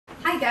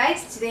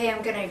guys, today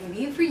I'm gonna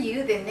review for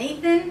you the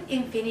Nathan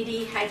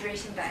Infinity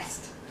Hydration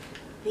Vest.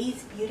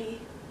 This beauty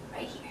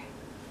right here.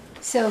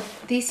 So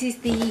this is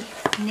the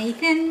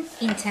Nathan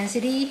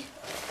Intensity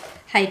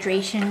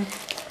Hydration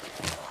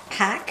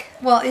Pack.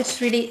 Well,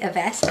 it's really a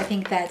vest. I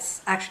think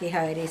that's actually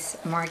how it is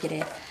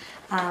marketed.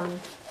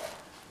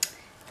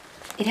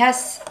 It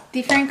has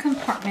different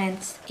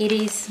compartments. It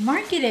is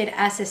marketed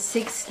as a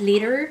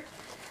 6-liter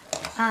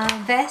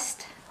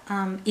vest.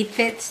 It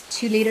fits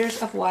 2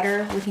 liters of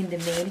water within the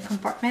main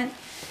compartment,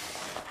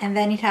 and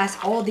then it has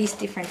all these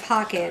different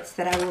pockets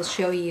that I will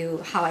show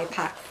you how I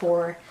pack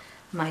for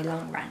my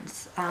long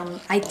runs.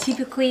 I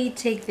typically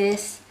take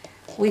this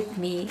with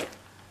me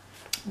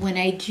when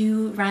I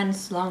do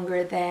runs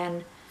longer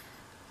than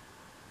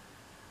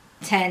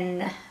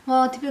 10,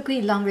 well,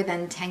 typically longer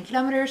than 10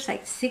 kilometers,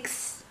 like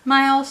 6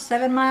 miles,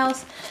 7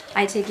 miles.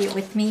 I take it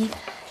with me.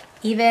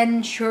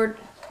 Even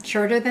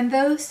shorter than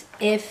those,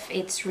 if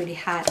it's really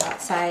hot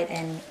outside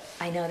and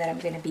I know that I'm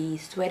going to be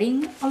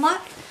sweating a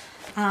lot.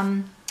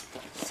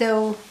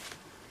 So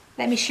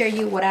let me show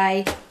you what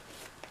I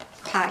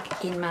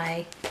pack in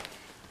my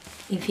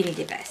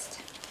Infinity vest.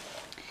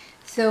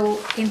 So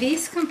in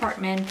this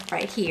compartment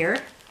right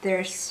here,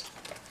 there's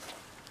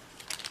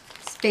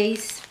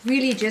space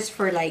really just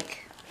for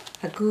like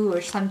a goo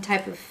or some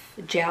type of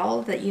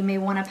gel that you may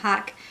want to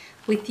pack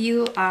with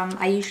you.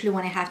 I usually,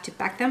 when I have to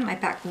pack them, I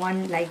pack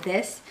one like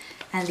this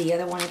and the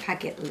other one I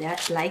pack it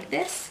like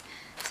this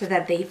so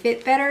that they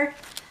fit better.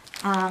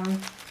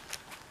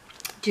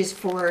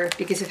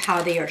 Because of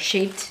how they are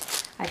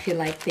shaped, I feel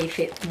like they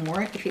fit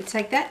more if it's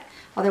like that.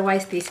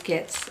 Otherwise this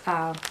gets,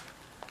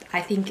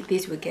 I think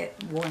this would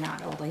get worn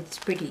out, although it's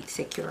pretty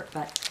secure,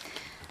 but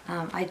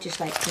I just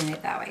like doing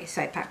it that way.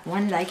 So I pack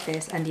one like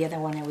this and the other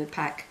one I would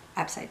pack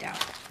upside down.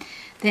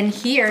 Then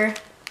here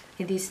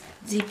in this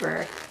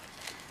zipper,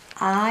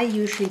 I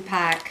usually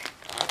pack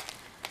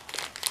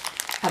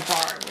a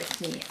bar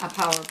with me, a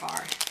power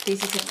bar.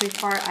 This is a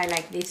quick bar. I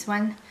like this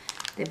one,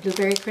 the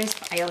blueberry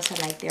crisp. I also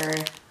like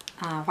their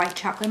white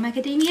chocolate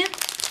macadamia.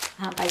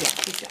 But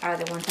yeah, these are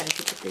the ones that I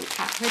typically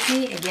pack with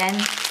me. Again,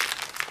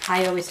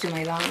 I always do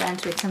my long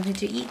runs with something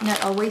to eat.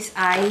 Not always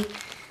I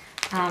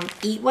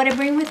eat what I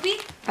bring with me,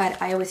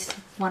 but I always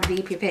want to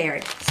be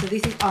prepared. So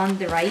this is on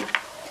the right.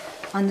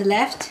 On the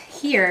left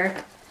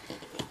here,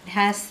 it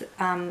has,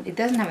 it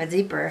doesn't have a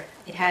zipper.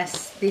 It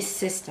has this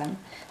system.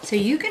 So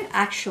you can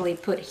actually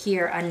put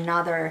here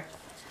another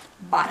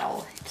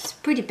bottle. It's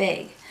pretty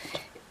big.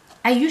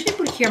 I usually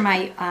put here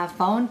my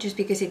phone just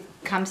because it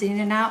comes in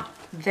and out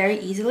very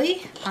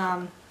easily.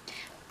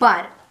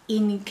 But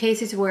in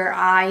cases where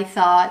I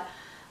thought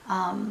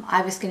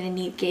I was gonna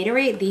need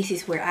Gatorade, this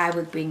is where I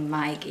would bring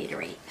my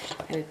Gatorade.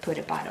 I would put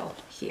a bottle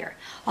here.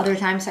 Other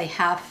times I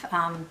have,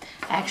 I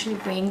actually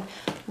bring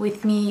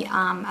with me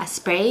a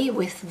spray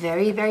with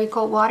very, very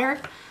cold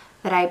water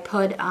that I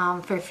put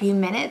for a few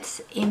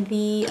minutes in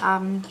the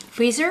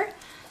freezer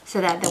so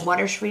that the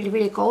water's really,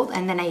 really cold,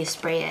 and then I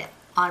spray it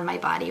on my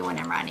body when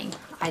I'm running.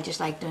 I just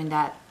like doing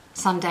that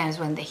sometimes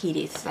when the heat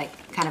is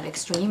like kind of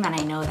extreme and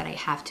I know that I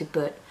have to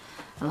put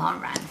a long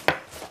run.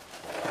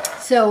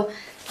 So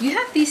you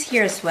have these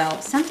here as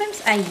well.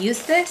 Sometimes I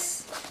use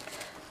this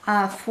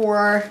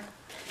for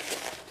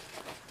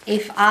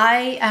if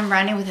I am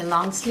running with the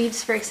long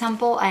sleeves, for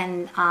example,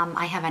 and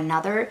I have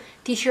another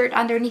t-shirt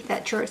underneath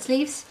that short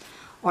sleeves,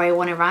 or I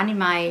want to run in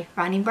my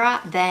running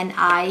bra, then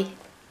I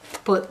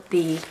put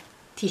the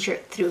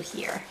t-shirt through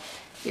here,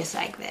 just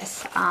like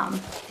this.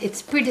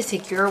 It's pretty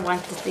secure.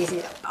 Once this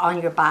is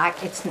on your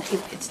back, it's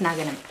not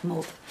gonna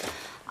move.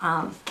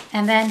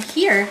 And then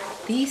here,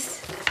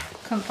 this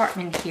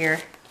compartment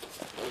here,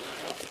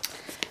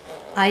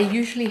 I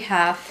usually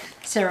have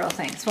several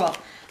things. Well,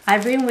 I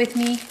bring with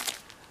me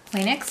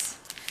Kleenex.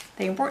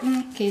 They're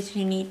important in case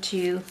you need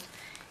to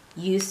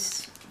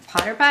use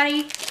powder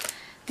potty.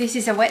 This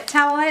is a wet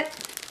towelette.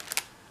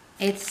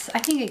 I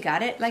think I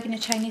got it like in a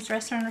Chinese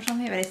restaurant or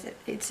something, but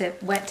it's a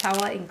wet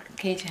towelette in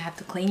case you have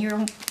to clean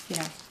your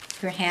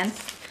hands,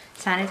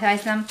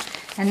 sanitize them.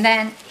 And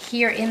then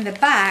here in the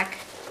back,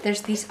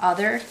 there's these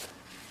other,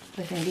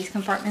 within this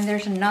compartment,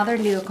 there's another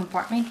little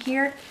compartment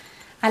here.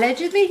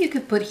 Allegedly, you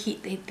could put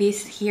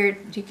this here,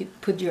 you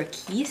could put your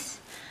keys.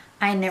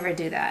 I never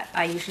do that.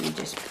 I usually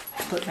just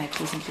put my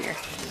keys in here.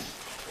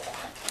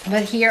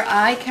 But here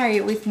I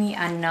carry with me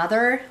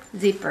another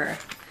zipper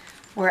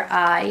where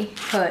I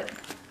put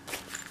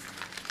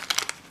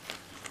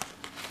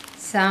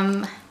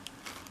some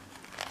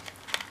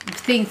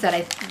things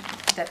that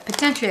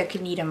potentially I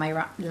could need on my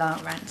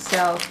long run.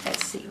 So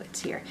let's see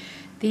what's here.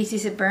 This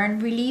is a burn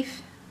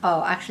relief.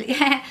 Oh, actually,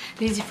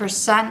 this is for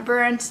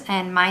sunburns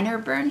and minor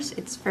burns.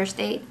 It's first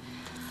aid.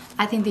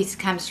 I think this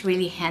comes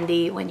really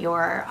handy when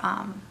you're,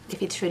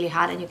 if it's really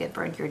hot and you get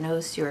burned your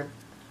nose, your,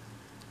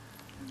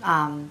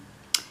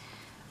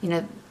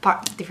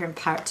 different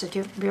parts of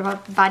your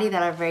body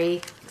that are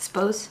very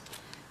exposed.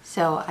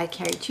 So I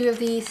carry 2 of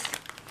these.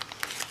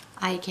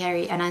 I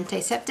carry an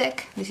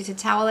antiseptic. This is a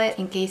towelette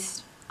in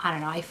case, I don't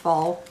know, I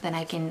fall, then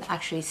I can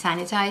actually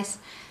sanitize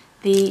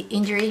the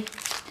injury.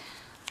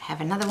 I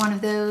have another one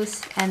of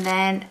those. And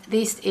then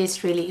this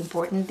is really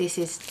important. This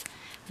is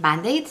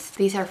Band-Aids.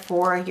 These are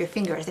for your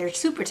fingers. They're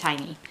super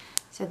tiny.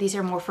 So these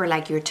are more for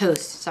like your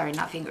toes. Sorry,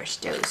 not fingers,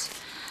 toes.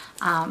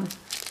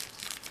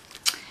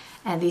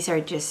 And these are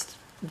just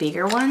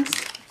bigger ones.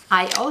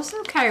 I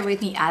also carry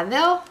with me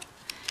Advil,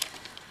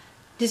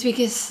 just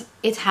because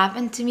it's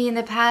happened to me in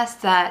the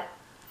past that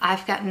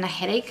I've gotten a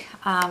headache.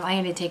 I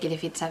only take it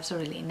if it's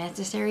absolutely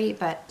necessary,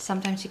 but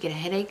sometimes you get a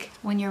headache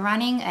when you're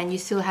running and you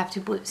still have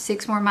to put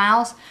 6 more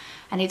miles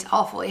and it's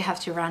awful. You have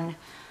to run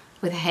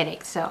with a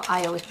headache. So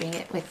I always bring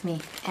it with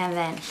me. And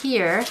then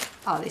here,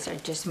 oh, these are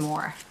just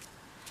more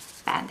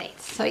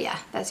Band-Aids. So yeah,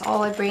 that's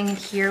all I bring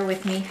here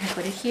with me. I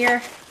put it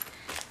here,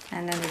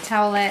 and then the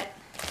towelette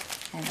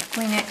and the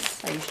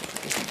Kleenex. I usually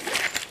put this in here.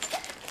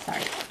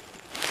 Sorry.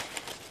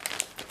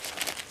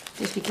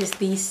 Just because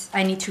these,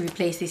 I need to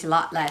replace these a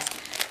lot less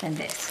than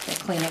this. The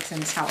Kleenex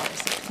and the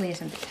towelette. The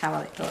Kleenex and the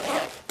towelette go.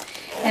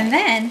 And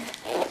then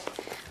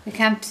we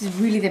come to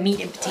really the meat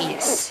and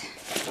potatoes.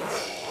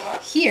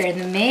 Here in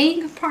the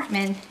main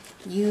compartment,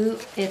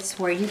 it's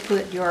where you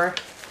put your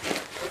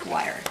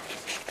water.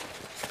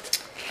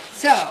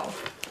 So,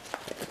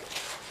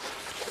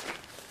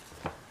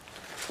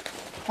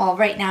 well,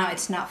 right now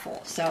it's not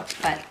full. So,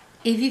 but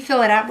if you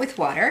fill it up with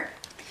water,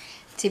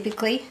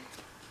 typically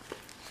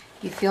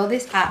you fill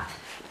this up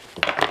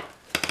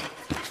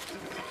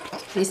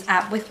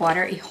with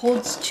water. It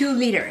holds 2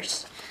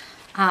 liters.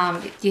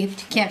 You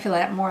can't fill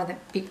it up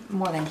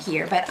more than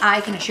here, but I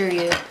can assure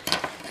you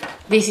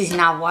this is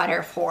not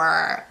water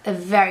for a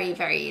very,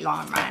 very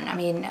long run. I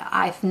mean,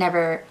 I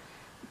never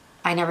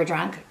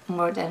drank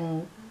more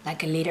than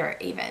like a liter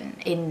even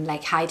in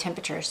like high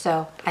temperatures.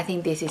 So I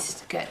think this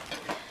is good.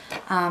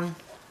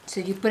 So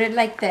you put it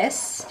like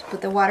this,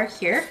 put the water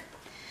here.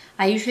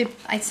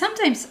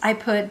 Sometimes I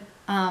put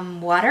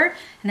water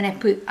and then I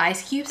put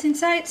ice cubes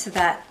inside so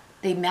that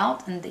they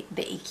melt and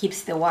it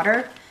keeps the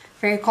water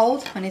very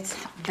cold when it's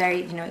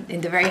very,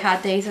 in the very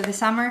hot days of the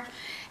summer.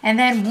 And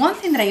then one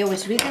thing that I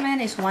always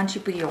recommend is once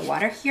you put your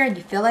water here and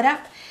you fill it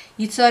up,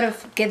 you sort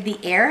of get the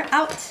air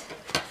out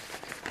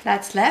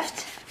that's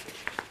left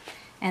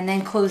and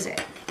then close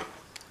it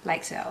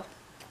like so.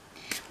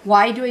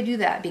 Why do I do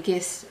that?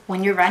 Because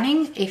when you're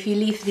running, if you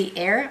leave the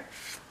air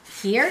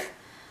here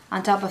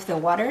on top of the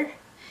water,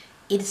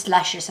 it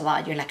slashes a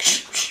lot. You're like,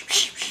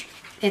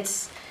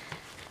 it's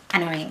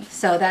annoying.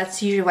 So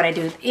that's usually what I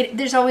do.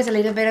 There's always a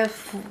little bit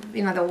of,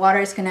 the water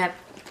is gonna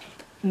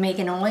make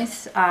a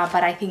noise,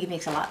 but I think it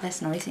makes a lot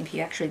less noise if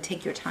you actually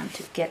take your time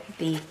to get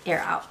the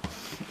air out.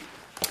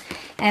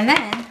 And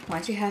then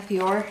once you have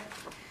your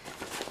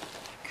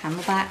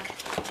camelback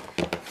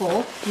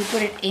full, you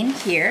put it in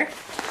here,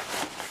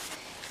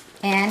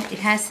 and it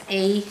has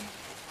a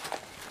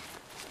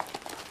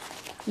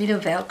little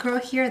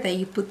Velcro here that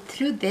you put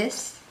through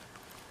this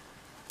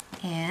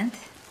and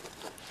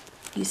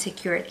you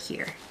secure it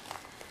here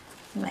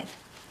like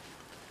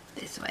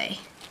this way.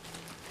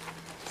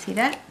 See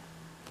that?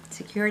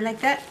 Secure it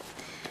like that.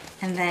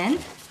 And then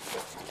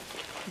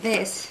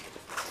this,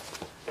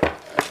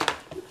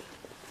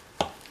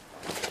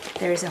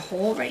 there's a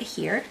hole right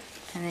here,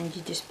 and then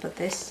you just put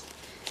this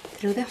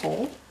through the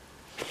hole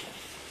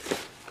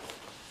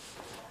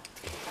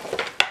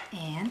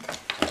and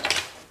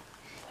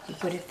you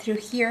put it through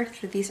here,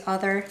 through these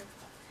other,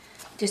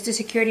 just to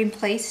secure it in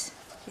place.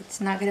 It's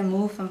not gonna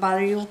move and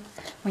bother you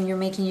when you're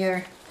making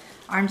your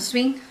arm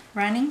swing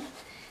running.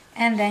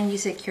 And then you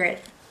secure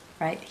it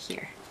right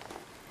here.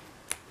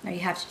 All you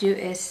have to do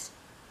is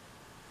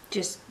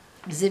just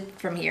zip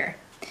from here.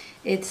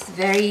 It's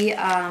very,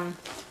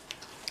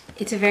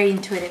 it's a very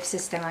intuitive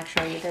system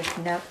actually. There's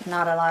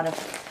not a lot of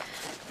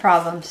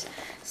problems.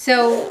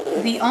 So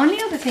the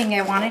only other thing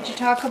I wanted to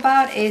talk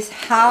about is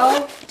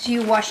how do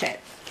you wash it?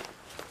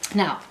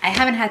 Now, I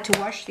haven't had to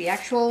wash the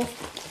actual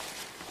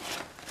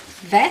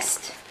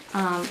vest.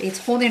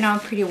 It's holding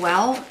on pretty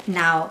well.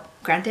 Now,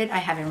 granted, I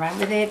haven't run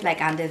with it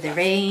like under the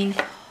rain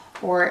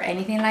or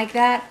anything like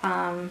that.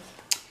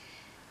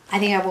 I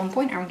think at one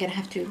point I'm gonna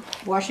have to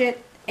wash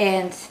it,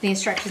 and the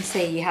instructions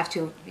say you have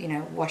to,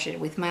 wash it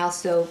with mild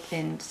soap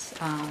and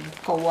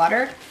cold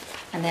water,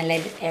 and then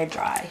let it air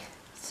dry.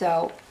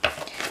 So,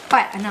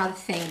 but another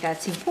thing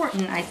that's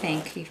important, I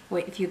think,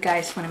 if you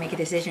guys want to make a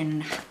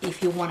decision,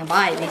 if you want to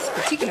buy this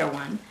particular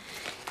one,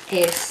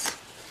 is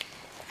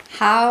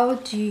how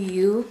do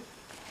you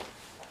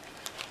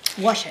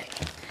wash it?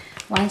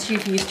 Once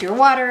you've used your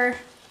water,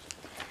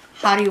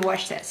 how do you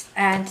wash this?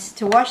 And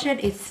to wash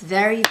it, it's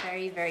very,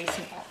 very, very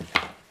simple.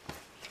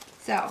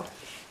 So,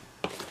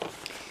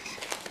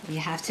 you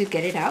have to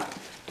get it out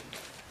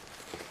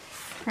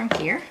from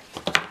here.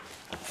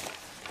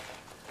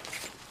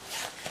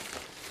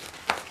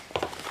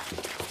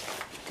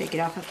 Take it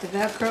off of the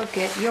Velcro,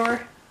 get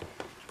your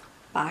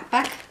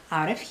backpack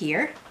out of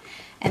here.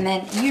 And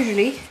then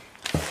usually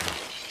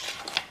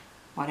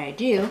what I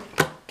do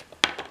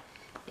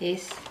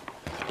is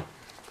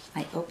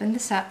I open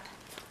this up.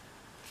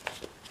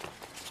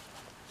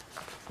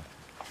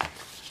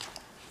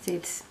 See,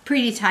 it's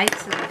pretty tight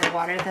so that the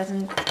water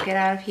doesn't get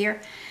out of here.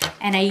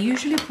 And I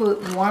usually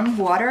put warm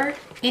water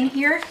in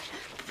here,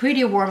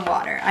 pretty warm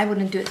water. I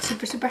wouldn't do it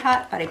super, super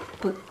hot, but I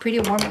put pretty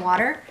warm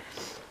water.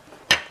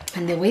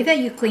 And the way that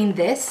you clean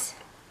this,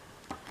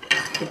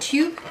 the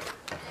tube,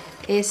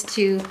 is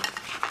to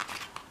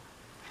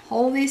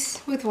hold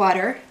this with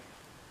water,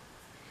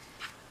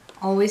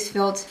 always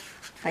filled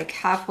like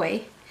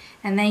halfway,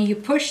 and then you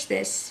push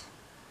this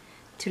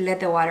to let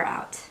the water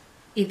out.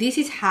 If this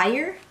is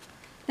higher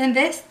than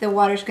this, the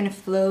water is going to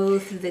flow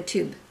through the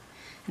tube,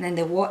 and then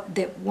the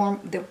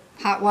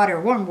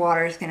warm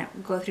water is going to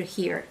go through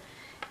here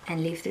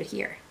and leave through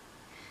here.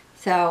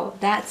 So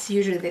that's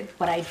usually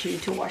what I do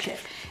to wash it.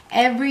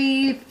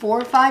 Every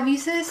 4 or 5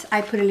 uses,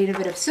 I put a little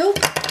bit of soap,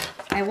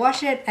 I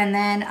wash it, and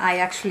then I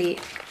actually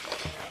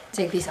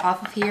take this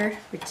off of here,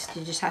 which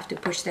you just have to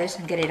push this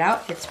and get it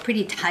out. It's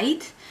pretty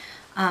tight.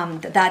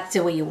 That's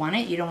the way you want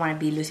it. You don't want to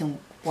be losing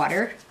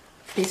water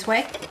this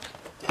way.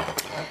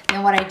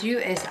 Then what I do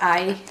is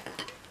I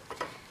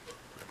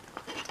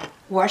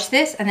wash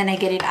this, and then I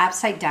get it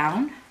upside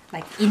down,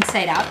 like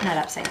inside out, not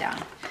upside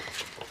down.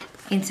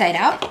 Inside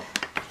out,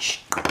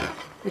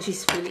 which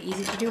is really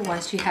easy to do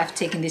once you have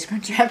taken this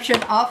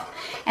contraption off,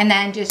 and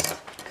then just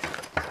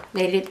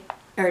let it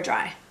air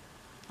dry.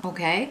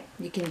 Okay,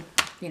 you can,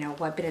 you know,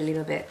 wipe it a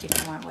little bit if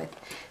you want with.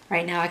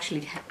 Right now,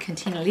 actually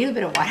contain a little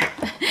bit of water.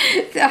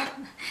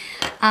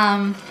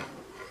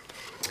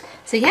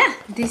 So yeah,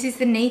 this is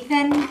the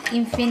Nathan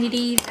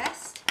Infinity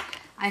vest.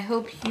 I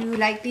hope you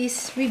like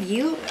this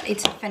review.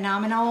 It's a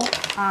phenomenal,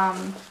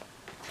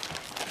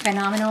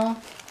 phenomenal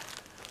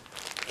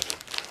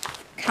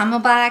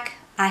camelback.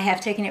 I have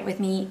taken it with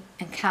me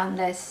on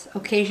countless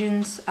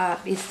occasions.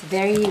 It's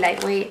very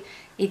lightweight.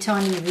 It's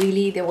only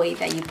really the weight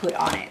that you put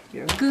on it.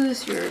 Your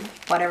goose, your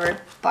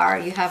whatever bar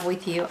you have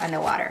with you, and the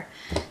water.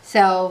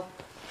 So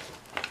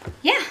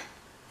yeah,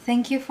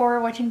 thank you for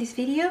watching this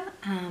video.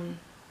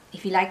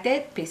 If you liked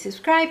it, please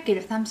subscribe, give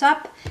it a thumbs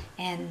up,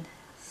 and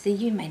see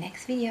you in my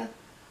next video.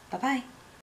 Bye-bye.